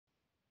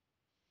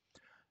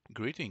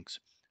Greetings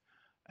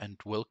and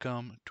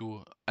welcome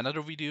to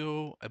another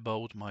video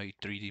about my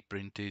 3D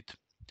printed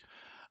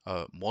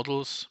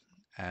models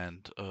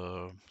and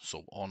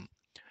so on.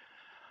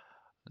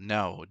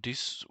 Now,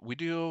 this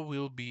video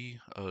will be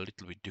a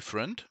little bit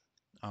different.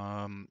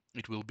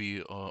 It will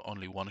be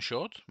only one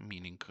shot,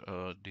 meaning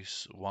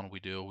this one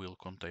video will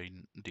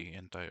contain the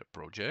entire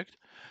project.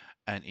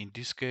 And in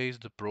this case,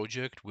 the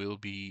project will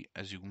be,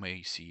 as you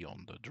may see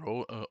on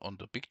the on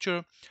the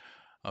picture,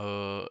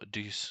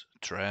 this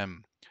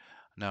tram.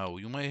 Now,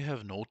 you may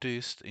have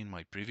noticed in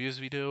my previous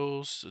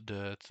videos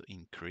that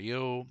in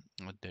Creo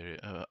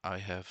I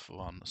have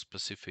one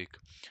specific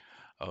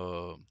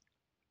uh,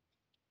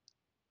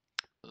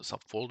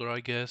 subfolder, I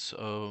guess,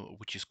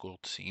 which is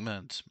called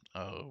Siemens,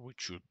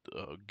 which should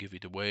give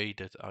it away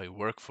that I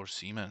work for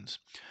Siemens,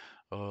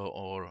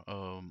 or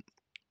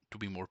to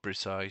be more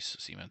precise,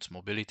 Siemens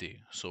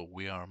Mobility. So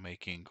we are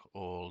making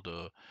all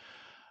the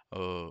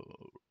uh,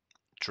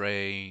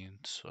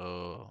 trains,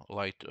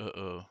 light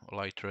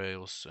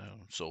rails,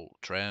 so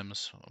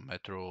trams,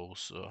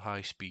 metros,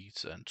 high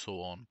speeds, and so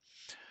on.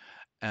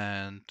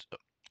 And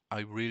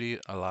I really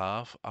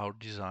love our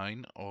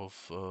design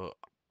of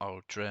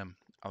our tram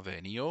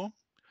Avenio.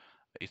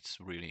 It's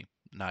really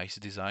nice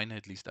design,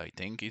 at least I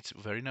think it's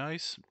very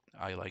nice.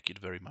 I like it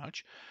very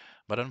much.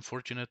 But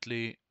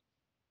unfortunately,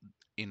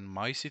 in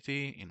my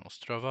city, in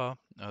Ostrava,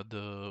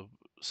 the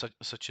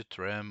such a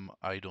tram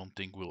I don't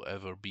think will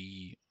ever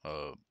be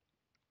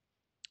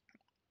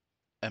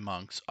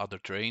amongst other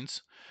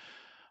trains.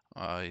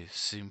 I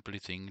simply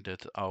think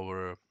that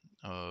our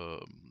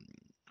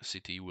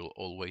city will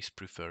always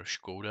prefer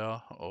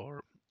Skoda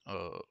or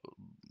uh,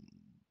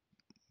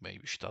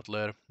 maybe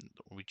Stadler,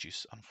 which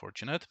is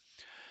unfortunate.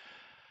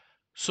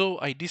 So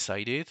I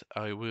decided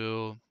I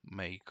will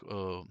make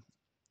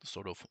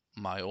sort of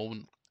my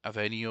own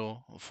avenue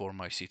for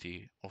my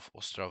city of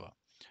Ostrava.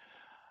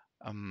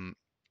 Um,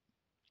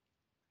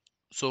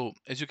 so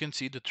as you can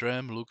see, the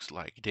tram looks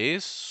like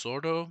this,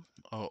 sort of.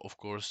 Of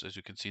course, as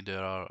you can see,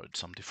 there are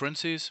some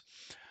differences,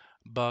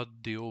 but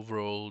the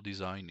overall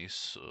design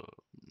is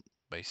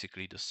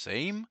basically the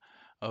same.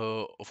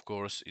 Of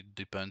course, it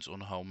depends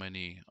on how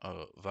many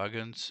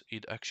wagons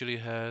it actually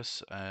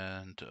has,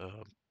 and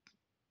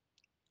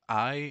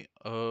I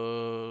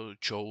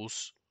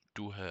chose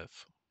to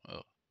have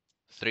uh,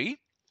 three,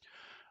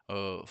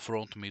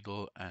 front,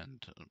 middle,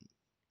 and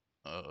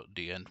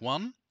the end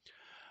one.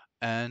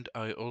 And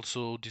I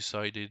also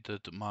decided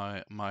that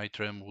my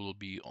tram will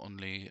be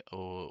only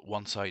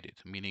one-sided,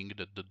 meaning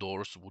that the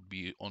doors would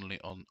be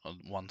only on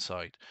one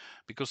side,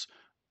 because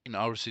in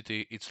our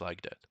city it's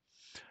like that.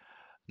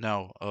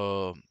 Now,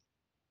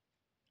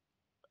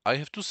 I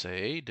have to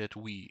say that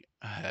we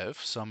have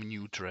some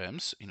new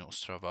trams in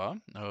Ostrava.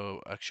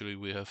 Actually,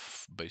 we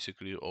have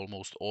basically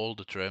almost all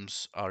the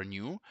trams are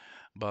new,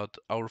 but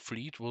our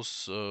fleet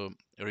was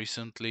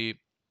recently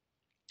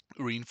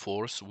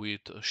reinforced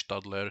with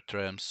Stadler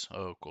trams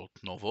called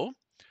Novo.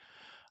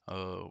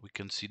 We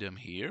can see them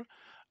here.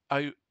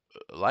 I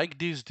like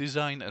this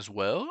design as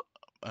well.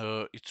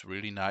 It's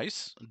really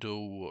nice,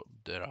 though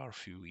there are a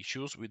few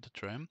issues with the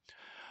tram.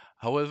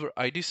 However,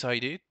 I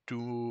decided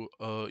to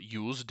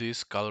use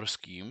this color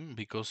scheme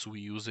because we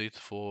use it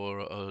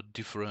for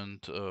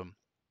different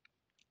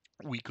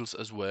vehicles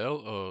as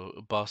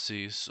well,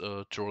 buses,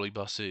 trolley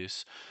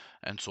buses,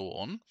 and so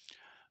on.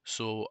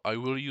 So I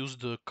will use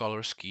the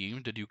color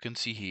scheme that you can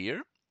see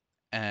here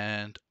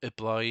and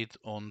apply it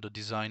on the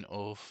design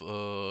of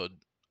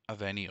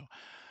Avenio.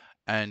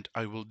 And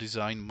I will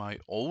design my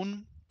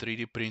own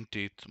 3D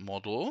printed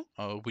model,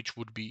 which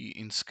would be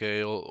in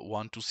scale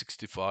 1 to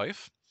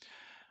 65.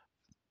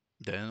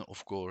 Then,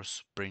 of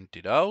course, print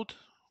it out,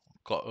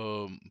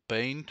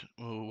 paint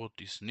what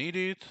is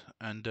needed,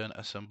 and then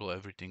assemble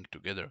everything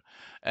together.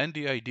 And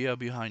the idea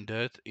behind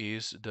that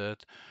is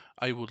that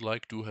I would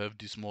like to have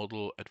this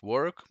model at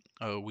work.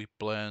 We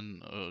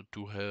plan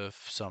to have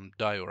some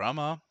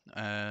diorama,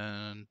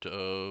 and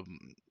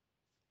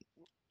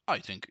I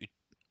think it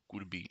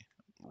could be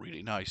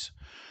really nice.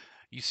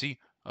 You see,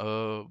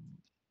 uh,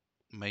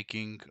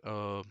 making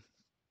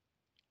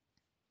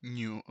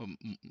new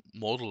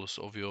models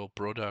of your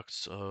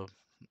products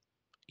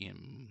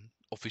in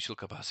official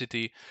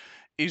capacity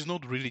is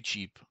not really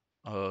cheap.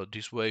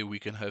 This way we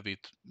can have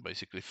it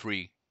basically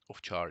free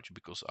of charge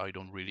because I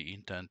don't really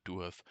intend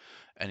to have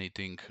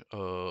anything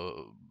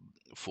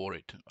for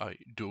it. I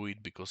do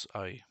it because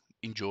I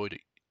enjoyed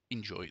it.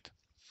 Enjoy it.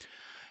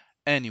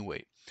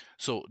 Anyway,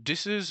 so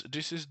this is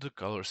the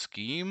color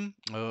scheme.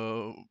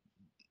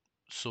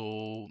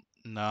 So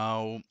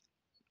now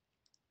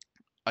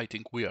I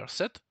think we are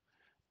set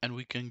and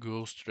we can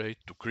go straight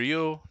to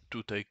Creo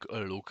to take a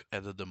look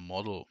at the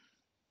model.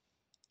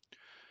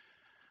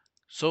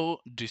 So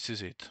this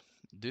is it.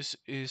 This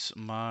is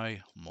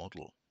my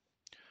model.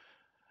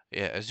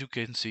 Yeah, as you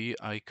can see,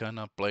 I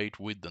kinda played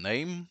with the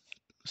name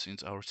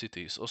since our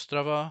city is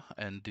Ostrava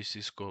and this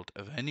is called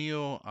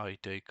Avenio. I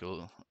take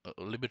a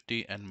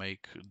liberty and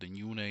make the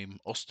new name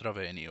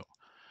Ostravenio.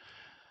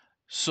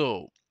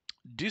 So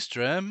this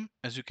tram,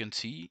 as you can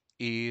see,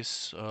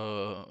 is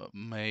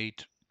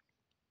made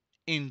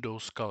in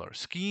those color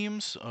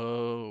schemes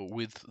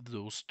with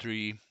those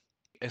three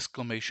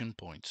exclamation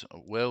points.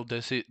 Well,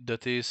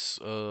 that is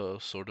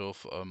sort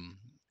of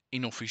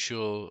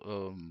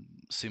unofficial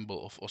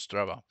symbol of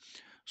Ostrava,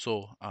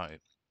 so I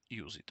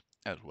use it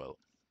as well.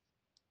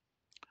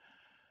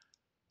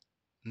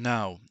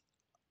 Now,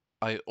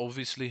 I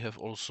obviously have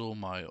also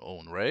my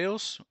own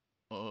rails,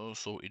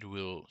 so it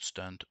will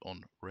stand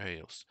on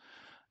rails.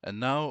 And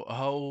now,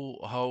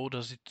 how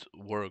does it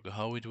work?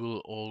 How it will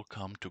all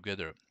come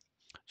together?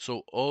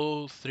 So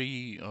all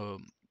three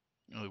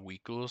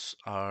vehicles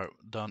are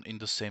done in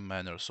the same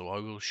manner. So I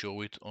will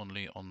show it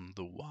only on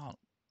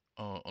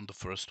on the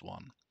first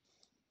one.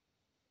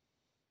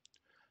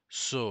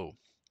 So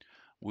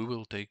we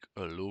will take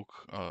a look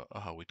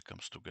how it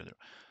comes together.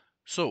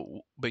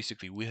 So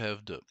basically, we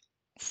have the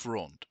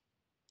front,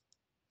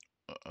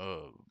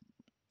 uh,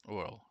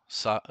 well,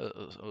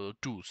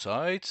 two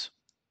sides,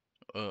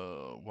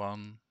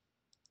 one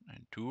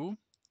and two,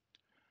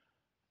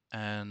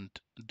 and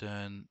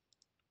then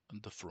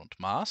the front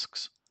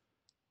masks.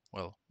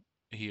 Well,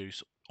 here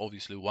is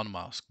obviously one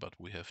mask, but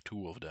we have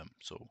two of them,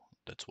 so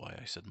that's why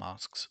I said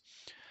masks.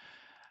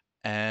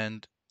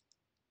 And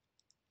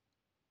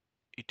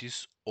it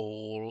is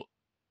all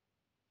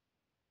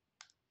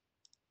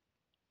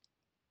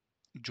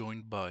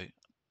joined by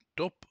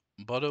top,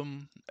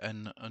 bottom,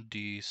 and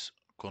these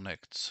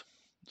connects.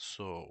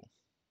 So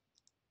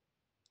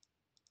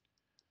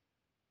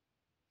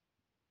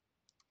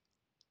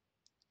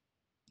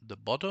the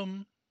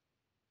bottom,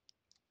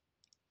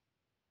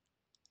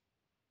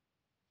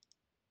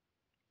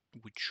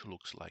 which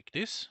looks like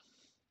this,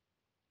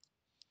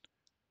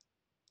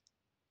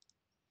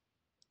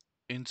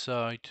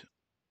 inside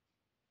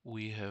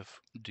we have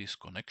these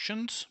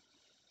connections,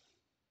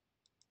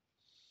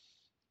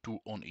 two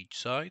on each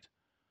side,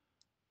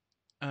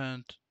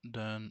 and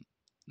then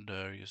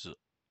there is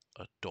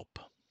a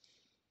top.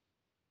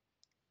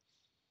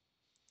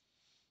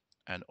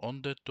 And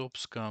on the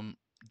tops come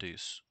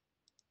this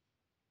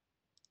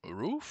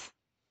roof,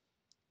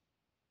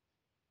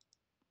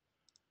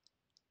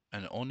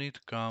 and on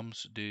it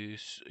comes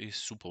this is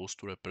supposed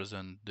to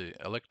represent the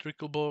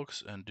electrical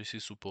box, and this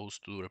is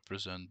supposed to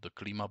represent the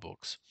klima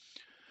box.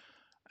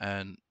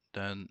 And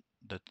then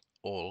that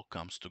all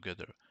comes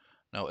together.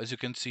 Now, as you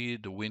can see,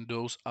 the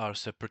windows are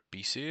separate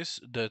pieces.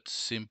 That's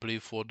simply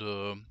for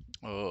the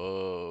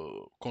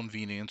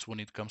convenience when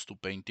it comes to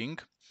painting.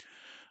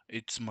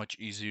 It's much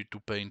easier to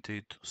paint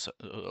it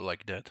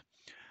like that.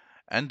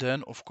 And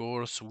then, of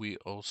course, we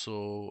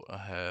also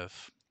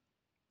have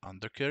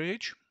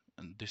undercarriage,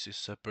 and this is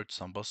separate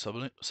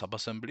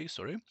subassembly,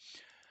 sorry,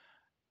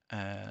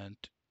 and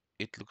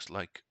it looks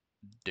like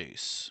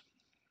this.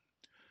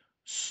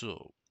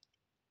 So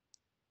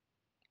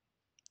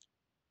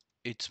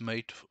it's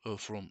made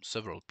from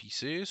several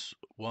pieces,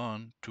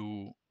 one,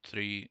 two,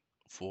 three,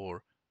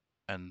 four,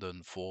 and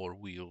then four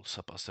wheel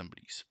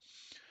subassemblies.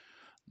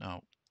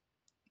 Now,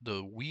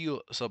 the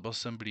wheel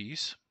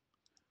subassemblies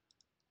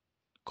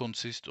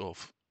consist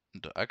of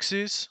the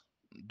axis,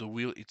 the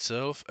wheel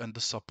itself, and the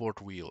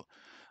support wheel.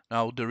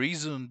 Now, the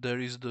reason there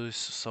is this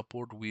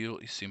support wheel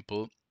is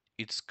simple.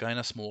 It's kind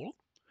of small,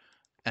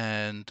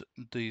 and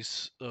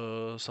this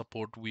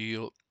support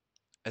wheel,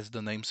 as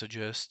the name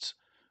suggests,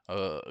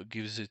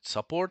 gives it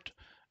support,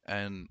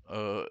 and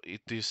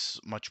it is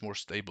much more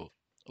stable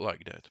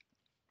like that.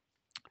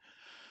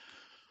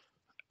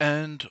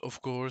 And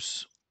of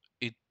course,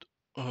 it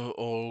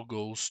all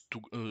goes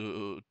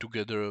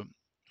together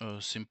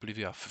simply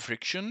via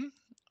friction,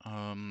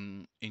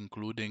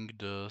 including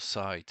the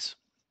sides.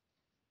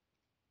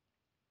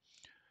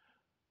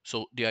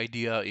 So the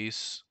idea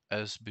is,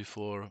 as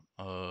before,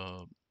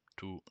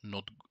 to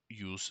not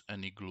use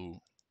any glue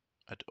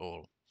at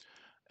all.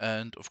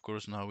 And of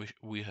course, now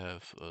we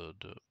have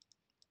the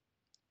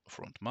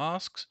front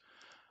masks.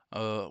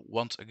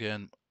 Once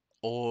again,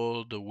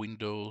 all the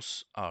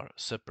windows are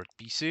separate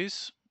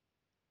pieces,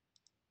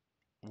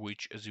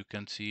 which, as you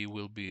can see,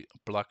 will be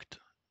plugged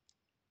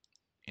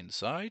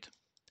inside.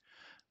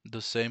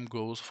 The same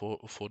goes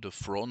for the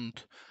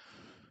front,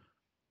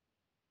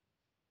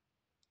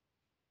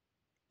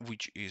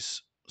 which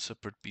is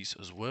separate piece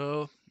as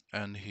well.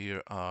 And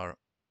here are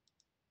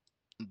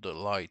the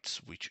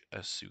lights, which,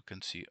 as you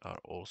can see, are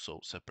also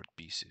separate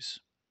pieces.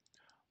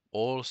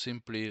 All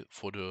simply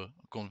for the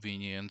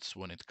convenience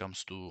when it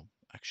comes to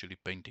actually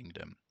painting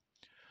them.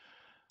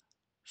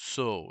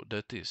 So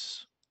that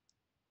is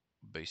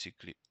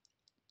basically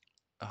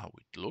how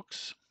it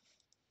looks.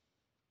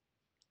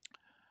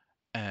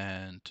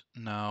 And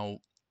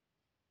now,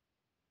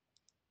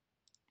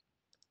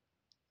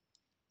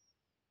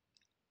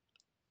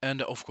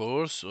 and of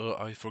course,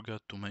 I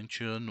forgot to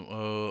mention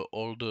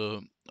all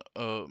the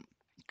uh,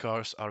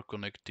 cars are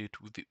connected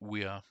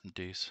via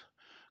these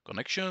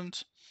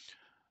connections.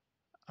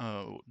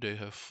 They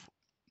have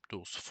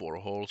those four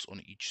holes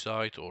on each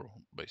side, or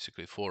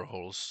basically four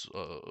holes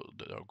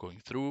that are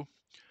going through,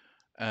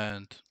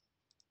 and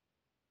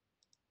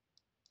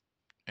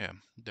Yeah,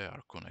 they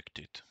are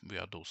connected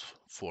via those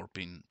 4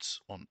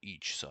 pins on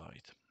each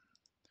side.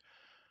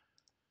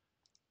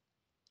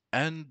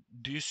 And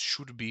this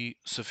should be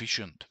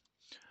sufficient.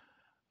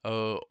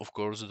 Of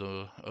course,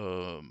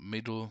 the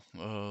middle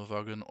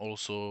wagon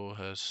also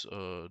has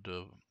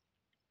the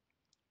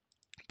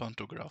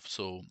pantograph,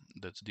 so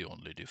that's the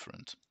only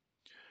difference.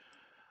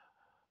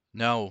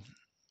 Now,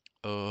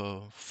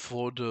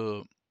 for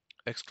the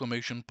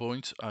exclamation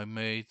points, I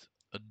made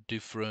a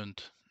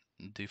different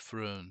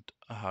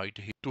height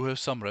here to have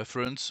some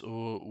reference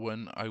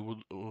when I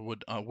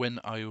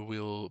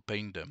will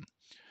paint them.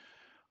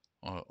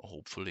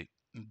 Hopefully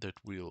that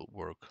will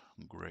work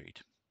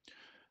great.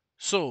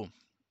 So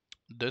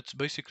that's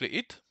basically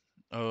it.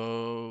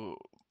 Uh,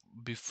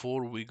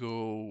 Before we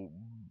go,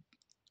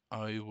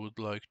 I would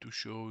like to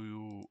show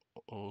you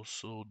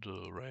also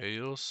the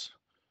rails.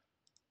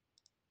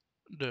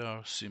 They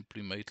are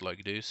simply made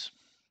like this.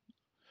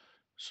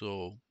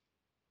 So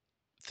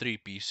 3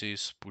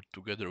 pieces put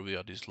together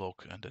via this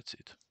lock, and that's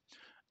it.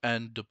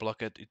 And the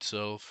placket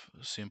itself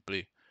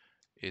simply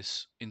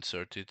is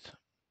inserted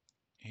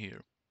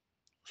here.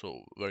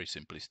 So very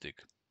simplistic.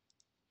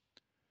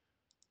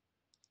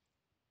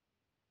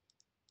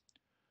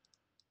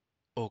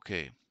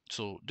 Okay,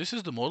 so this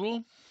is the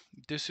model.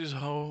 This is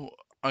how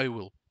I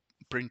will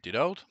print it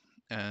out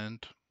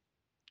and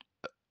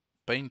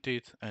paint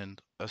it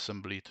and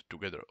assemble it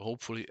together.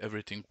 Hopefully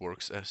everything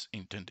works as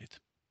intended.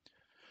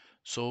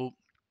 So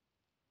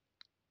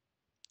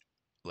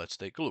let's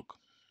take a look.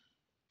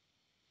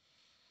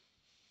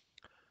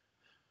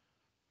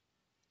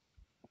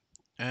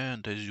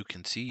 And as you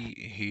can see,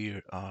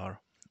 here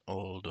are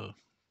all the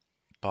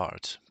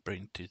parts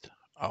printed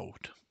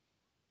out.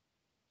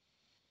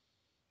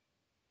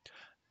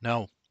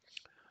 Now,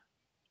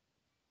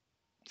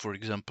 for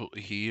example,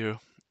 here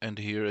and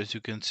here, as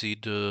you can see,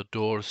 the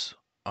doors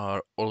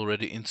are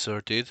already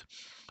inserted.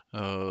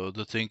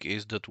 The thing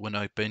is that when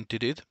I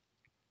painted it,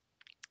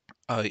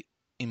 I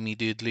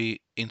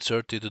immediately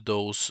inserted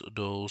those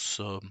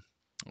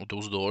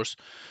doors,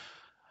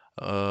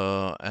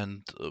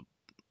 and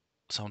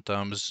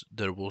sometimes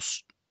there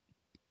was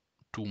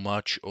too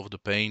much of the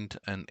paint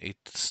and it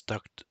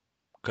stuck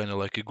kind of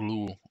like a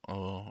glue.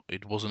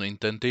 It wasn't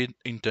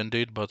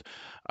intended, but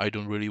I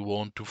don't really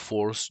want to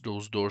force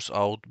those doors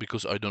out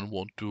because I don't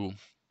want to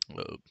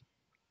uh,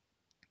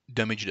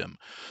 damage them.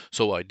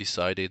 So I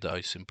decided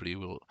I simply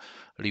will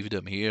leave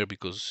them here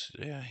because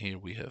yeah, here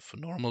we have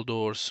normal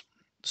doors.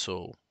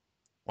 So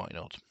why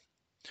not?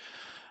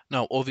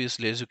 Now,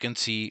 obviously, as you can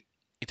see,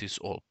 it is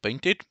all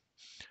painted,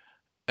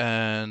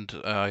 and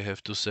I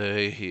have to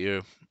say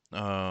here,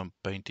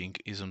 painting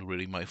isn't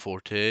really my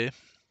forte.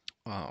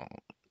 Uh,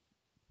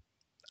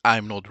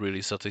 I'm not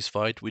really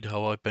satisfied with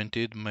how I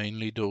painted,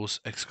 mainly those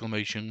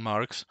exclamation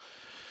marks,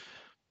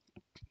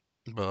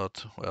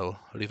 but well,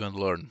 live and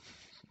learn.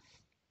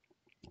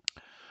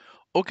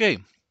 Okay,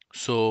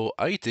 so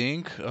I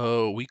think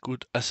we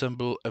could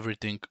assemble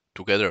everything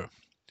together.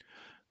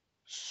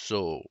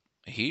 So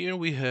here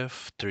we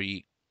have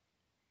 3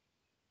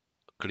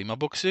 clima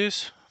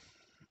boxes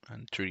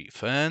and 3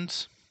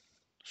 fans.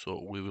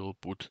 So we will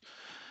put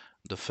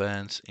the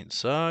fans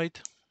inside.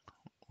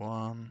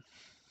 1,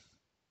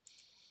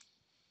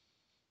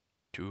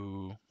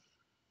 2,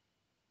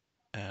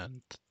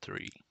 and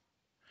 3.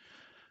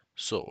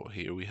 So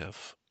here we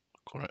have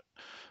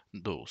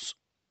those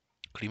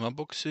clima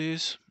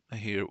boxes.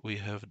 Here we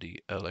have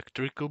the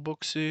electrical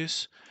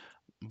boxes,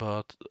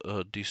 but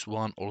this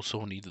one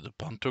also needs the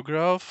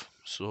pantograph.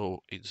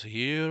 So it's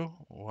here,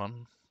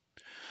 1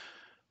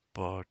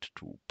 part,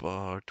 2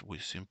 part. We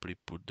simply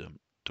put them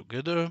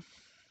together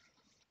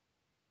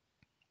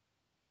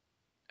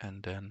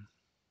and then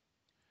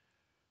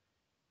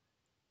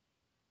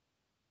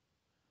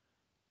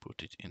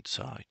put it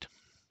inside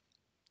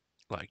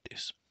like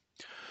this.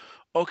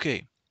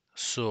 Okay,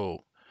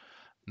 so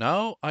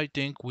now I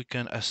think we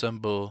can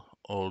assemble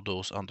all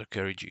those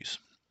undercarriages.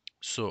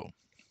 So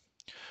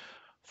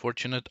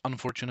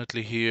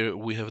unfortunately here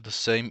we have the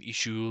same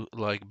issue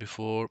like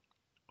before.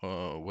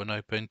 When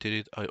I painted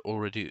it, I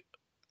already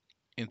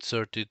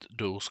inserted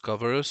those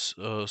covers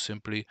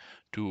simply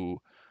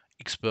to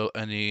expel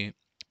any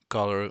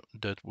color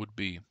that would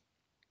be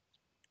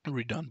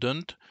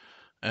redundant,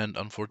 and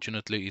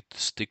unfortunately it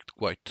sticked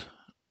quite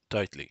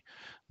tightly.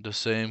 The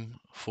same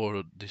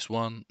for this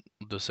one.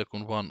 The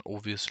second one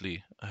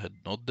obviously had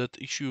not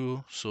that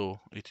issue, so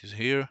it is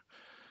here,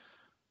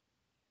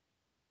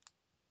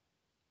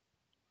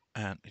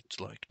 and it's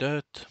like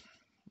that.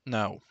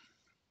 Now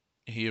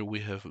here we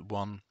have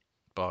one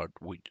part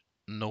with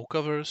no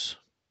covers.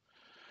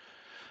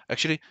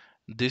 Actually,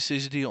 this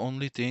is the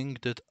only thing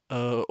that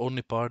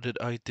only part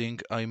that I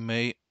think I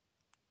may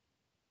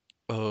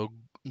uh,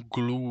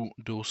 glue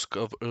those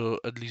cover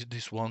at least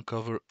this one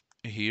cover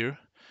here,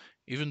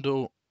 even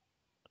though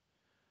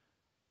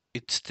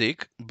it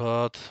stick,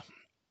 but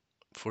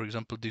for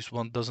example this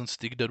one doesn't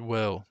stick that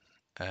well,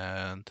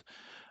 and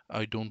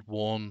I don't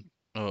want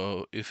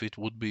if it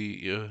would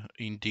be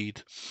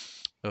indeed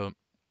uh,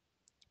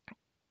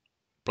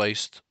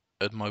 placed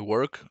at my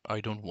work. I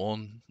don't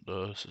want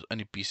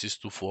any pieces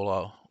to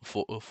fall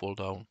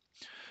down.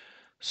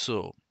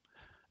 So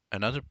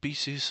another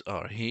pieces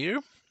are here,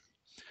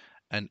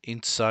 and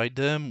inside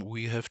them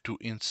we have to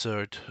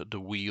insert the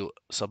wheel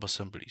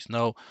subassemblies.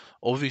 Now,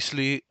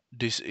 obviously,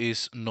 this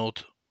is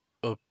not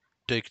uh,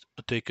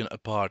 taken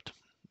apart.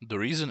 The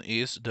reason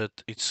is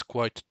that it's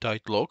quite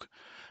tight lock,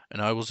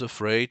 and I was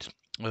afraid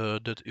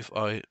that if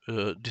I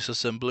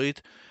disassemble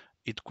it,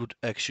 it could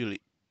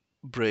actually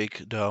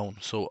break down.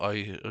 So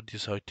I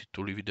decided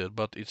to leave it there.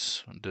 But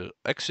it's the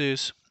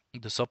axis,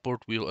 the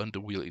support wheel, and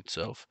the wheel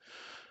itself,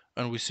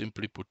 and we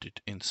simply put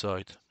it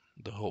inside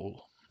the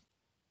hole.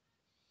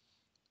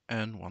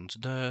 And once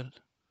that,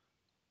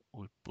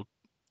 we put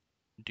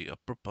the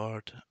upper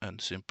part and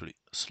simply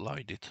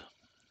slide it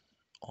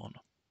on.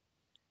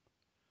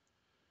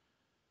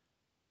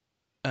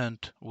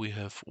 And we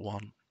have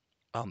one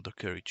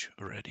undercarriage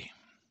ready.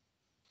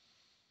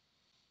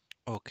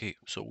 Okay,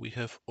 so we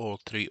have all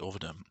three of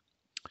them.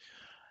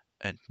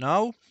 And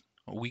now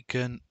we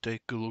can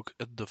take a look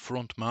at the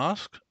front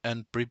mask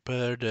and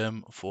prepare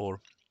them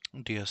for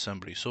the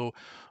assembly. So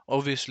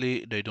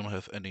obviously they don't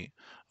have any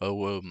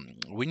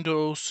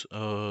windows,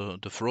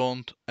 the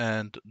front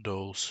and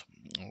those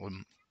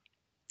um,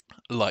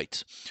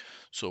 lights.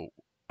 So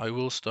I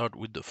will start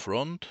with the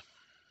front,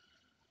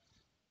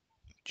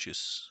 which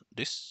is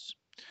this,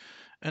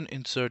 and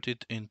insert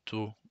it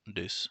into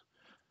this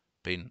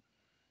pin.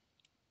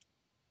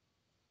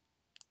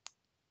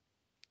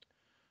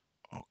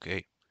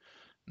 Okay,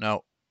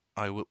 now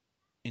I will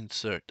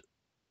insert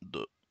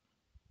the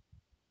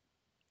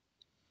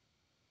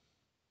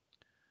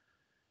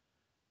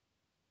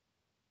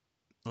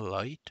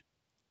light.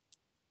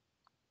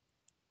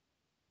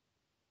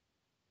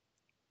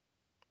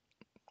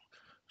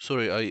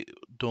 Sorry, I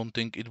don't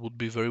think it would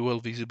be very well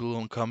visible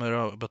on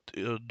camera, but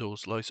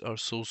those lights are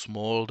so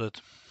small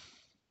that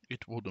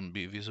it wouldn't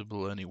be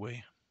visible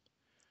anyway.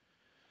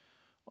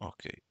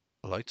 Okay,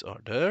 lights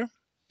are there.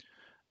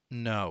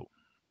 Now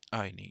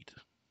I need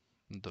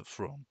the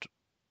front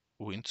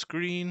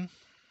windscreen.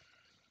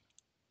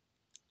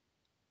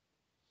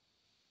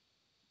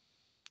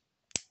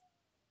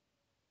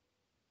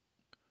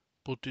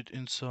 Put it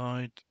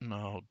inside.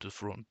 Now the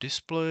front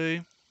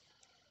display.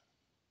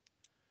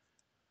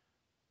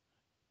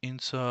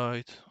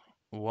 Inside.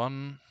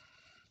 One.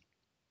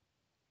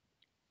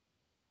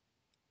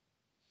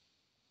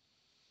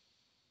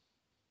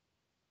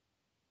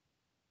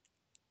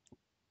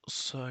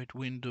 Side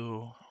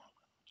window.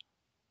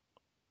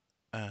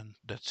 And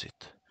that's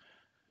it.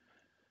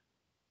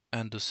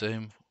 And the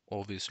same,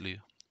 obviously,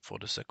 for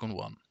the second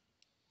one.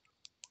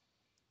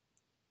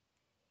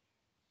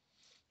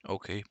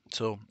 Okay,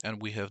 so,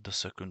 and we have the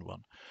second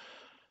one.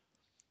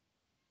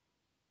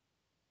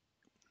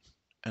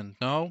 And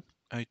now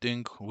I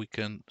think we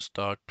can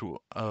start to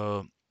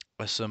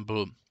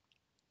assemble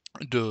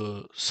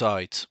the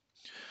sides.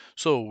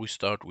 So we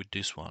start with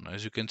this one.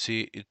 As you can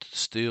see, it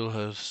still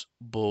has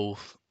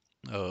both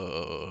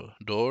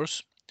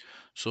doors.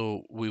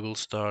 So we will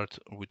start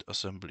with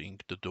assembling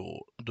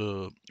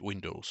the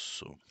windows.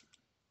 So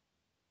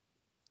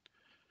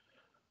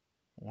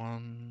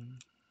one,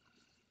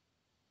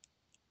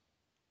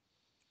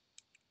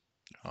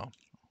 oh,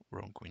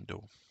 wrong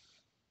window.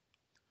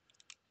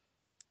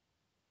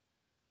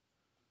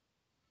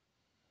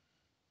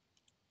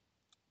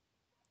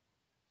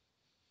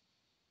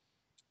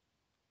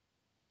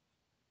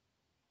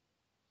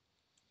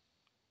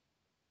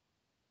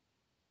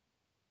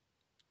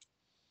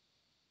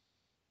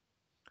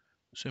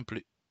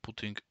 Simply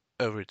putting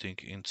everything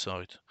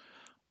inside.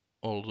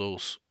 All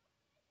those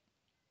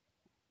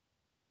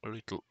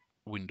little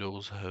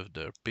windows have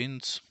their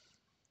pins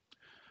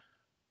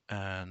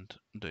and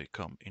they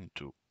come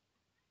into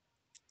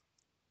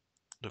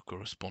the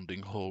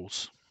corresponding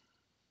holes.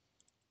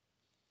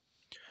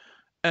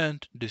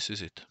 And this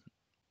is it.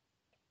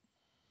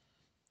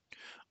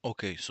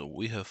 Okay, so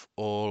we have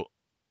all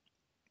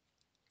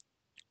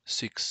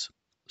 6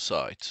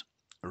 sides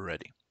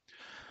ready.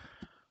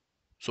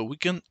 So we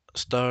can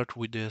start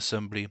with the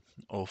assembly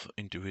of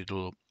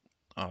individual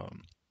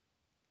um,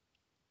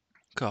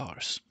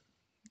 cars.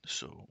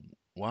 So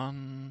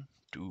 1,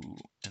 2,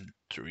 and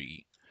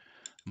 3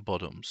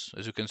 bottoms.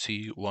 As you can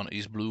see, one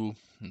is blue.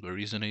 The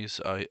reason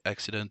is I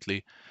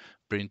accidentally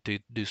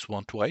printed this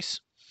one twice,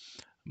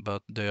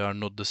 but they are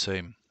not the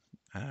same,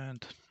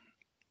 and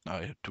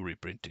I have to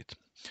reprint it.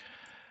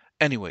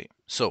 Anyway,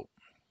 so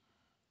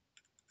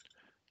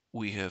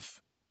we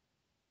have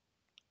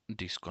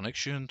this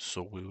connection,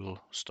 so we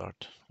will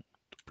start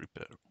to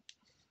prepare.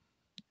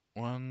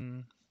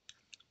 1,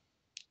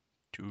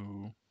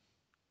 2,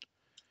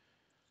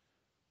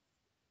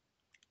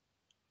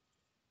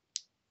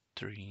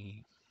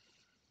 3,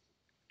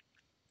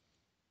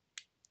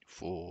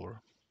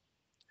 4,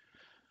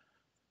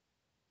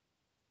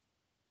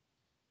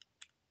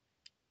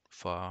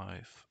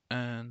 5,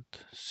 and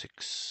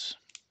 6.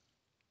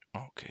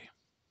 Okay.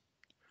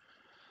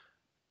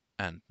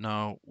 And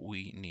now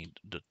we need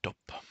the top.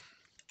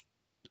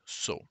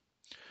 So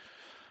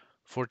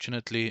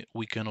Fortunately,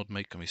 we cannot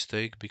make a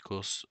mistake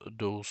because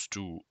those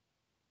two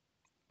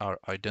are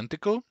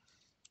identical,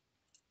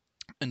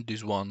 and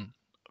this one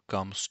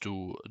comes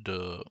to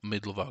the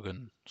middle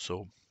wagon.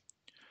 So,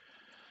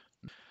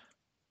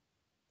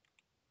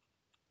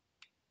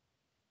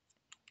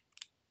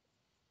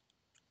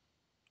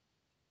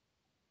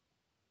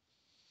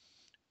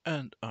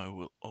 and I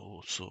will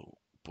also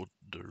put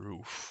the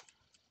roof.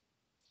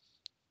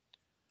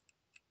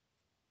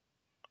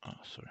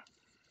 Sorry,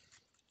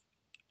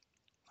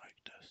 like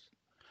this.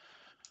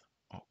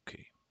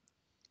 Okay.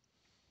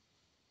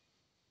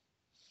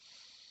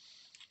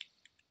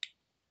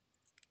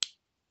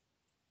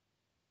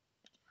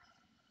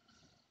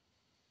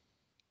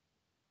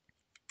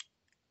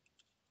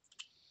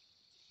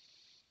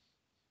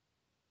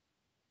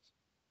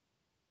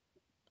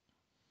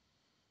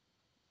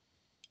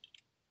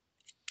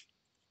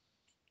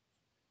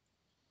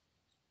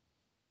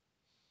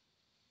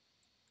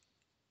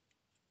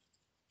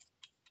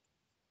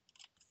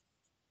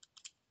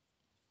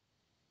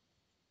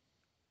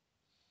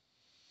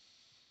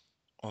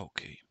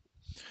 Okay.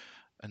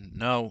 And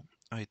now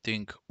I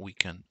think we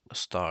can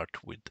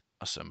start with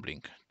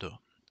assembling the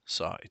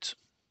sides.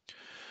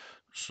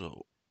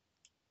 So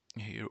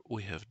here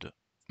we have the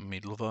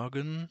middle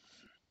wagon.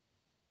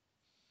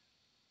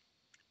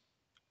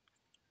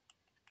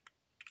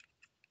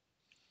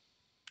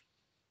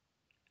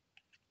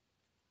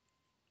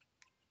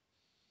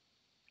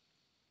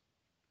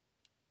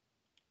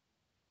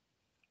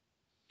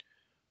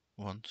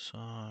 One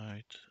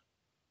side.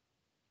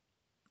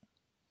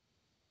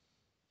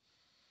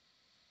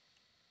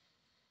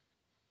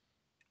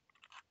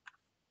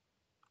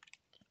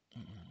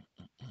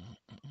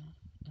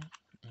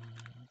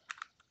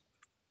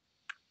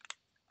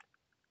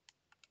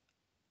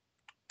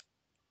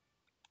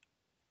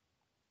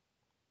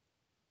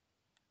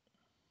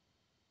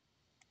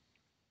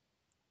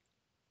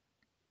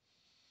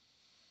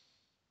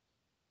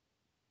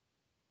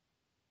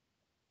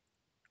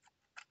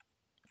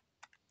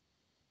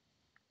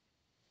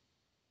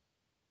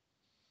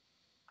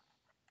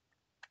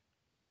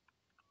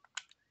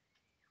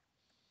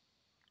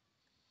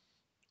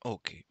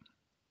 Okay,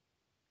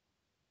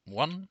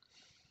 one.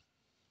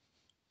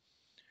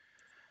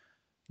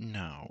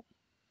 Now,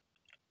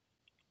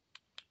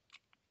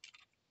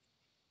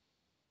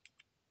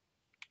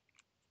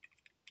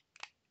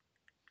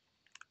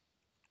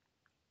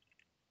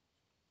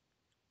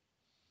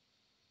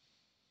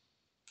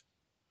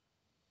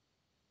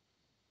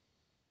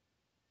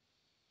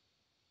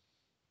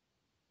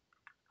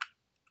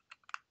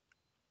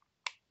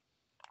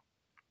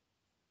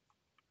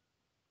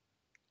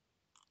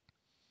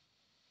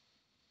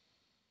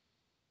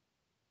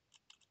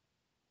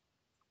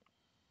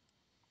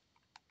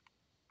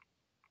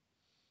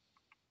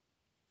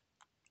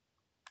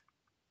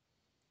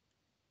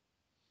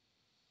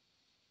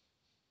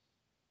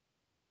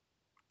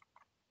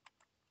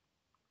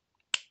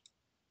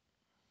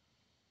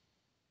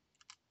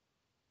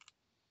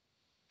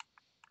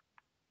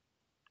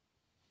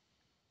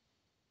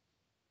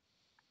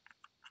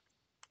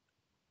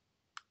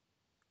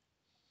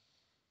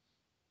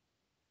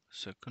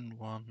 second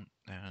one,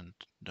 and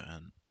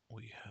then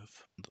we have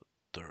the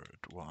third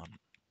one.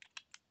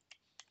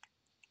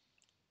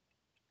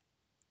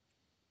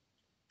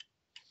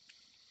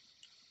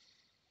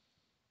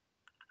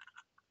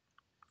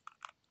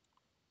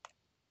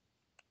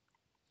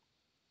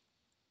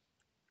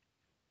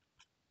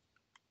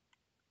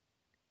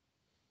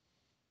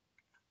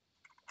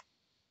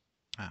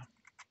 Ah,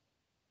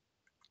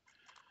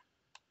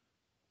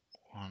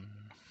 one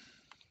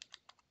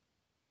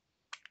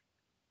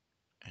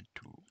and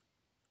two.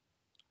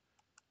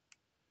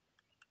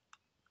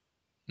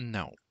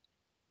 Now,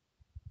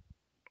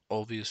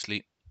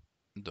 obviously,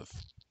 the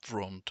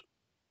front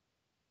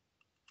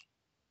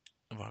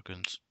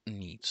wagons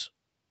needs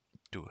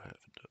to have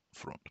the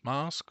front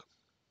mask,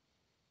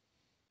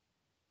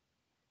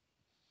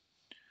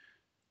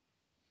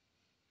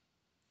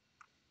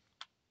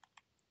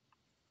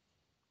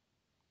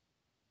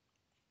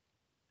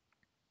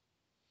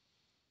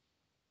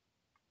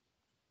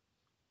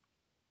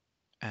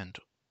 and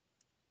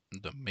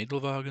the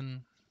middle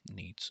wagon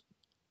needs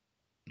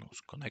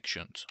those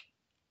connections.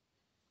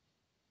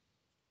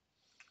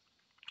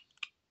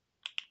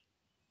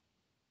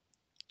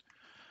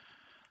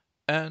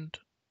 And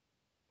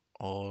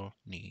all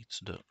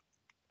needs the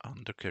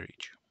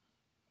undercarriage.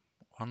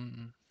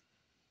 One,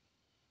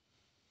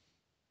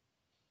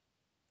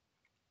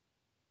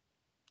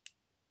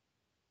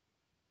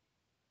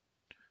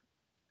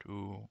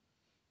 two,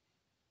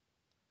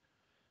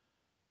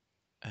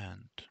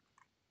 and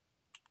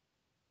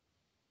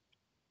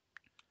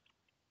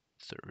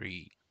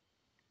three.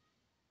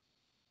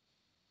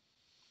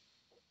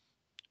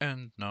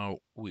 And now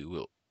we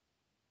will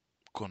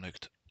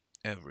connect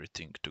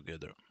everything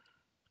together.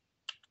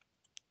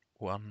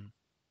 One.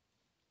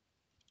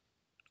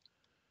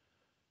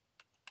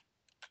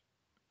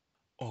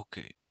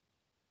 Okay,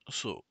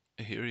 so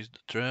here is the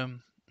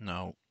tram.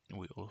 Now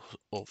we will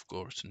of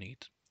course need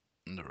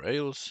the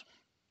rails.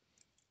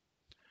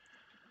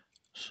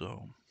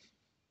 So,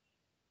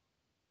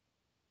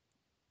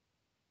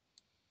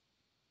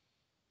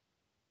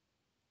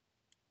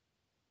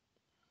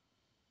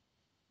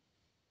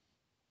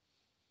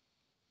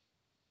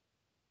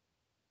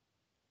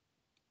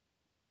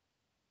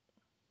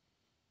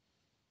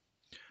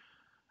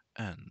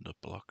 and the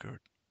placard.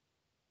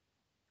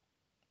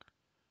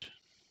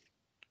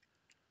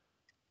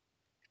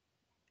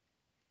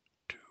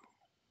 Two.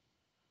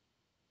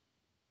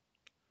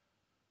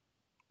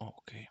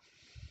 Okay.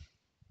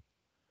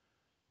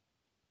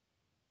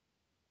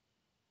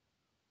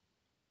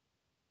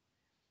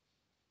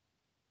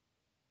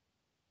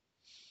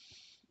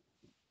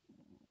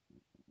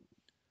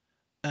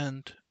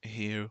 And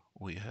here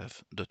we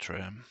have the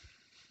tram.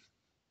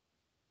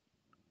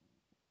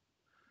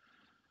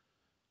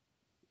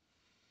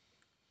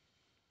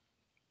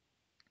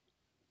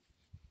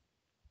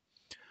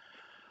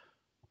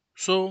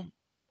 So,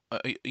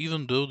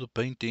 even though the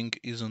painting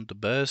isn't the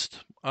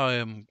best, I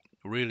am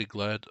really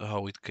glad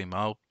how it came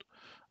out.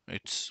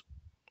 It's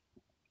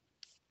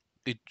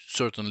it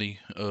certainly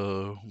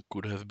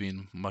could have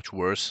been much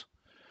worse.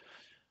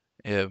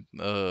 Yeah,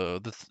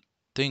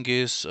 thing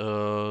is,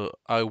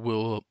 I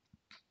will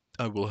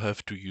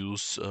have to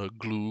use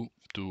glue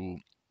to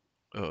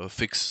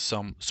fix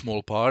some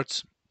small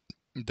parts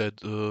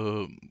that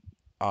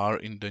are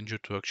in danger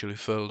to actually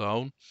fall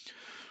down.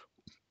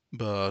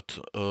 But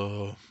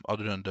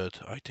other than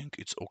that, I think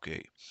it's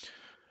okay.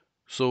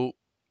 So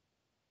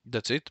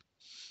that's it.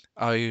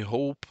 I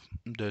hope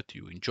that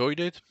you enjoyed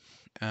it,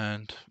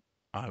 and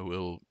I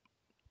will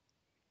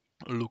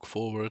look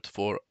forward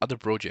for other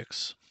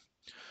projects.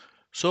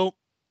 So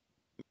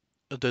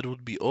that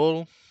would be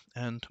all,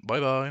 and bye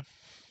bye.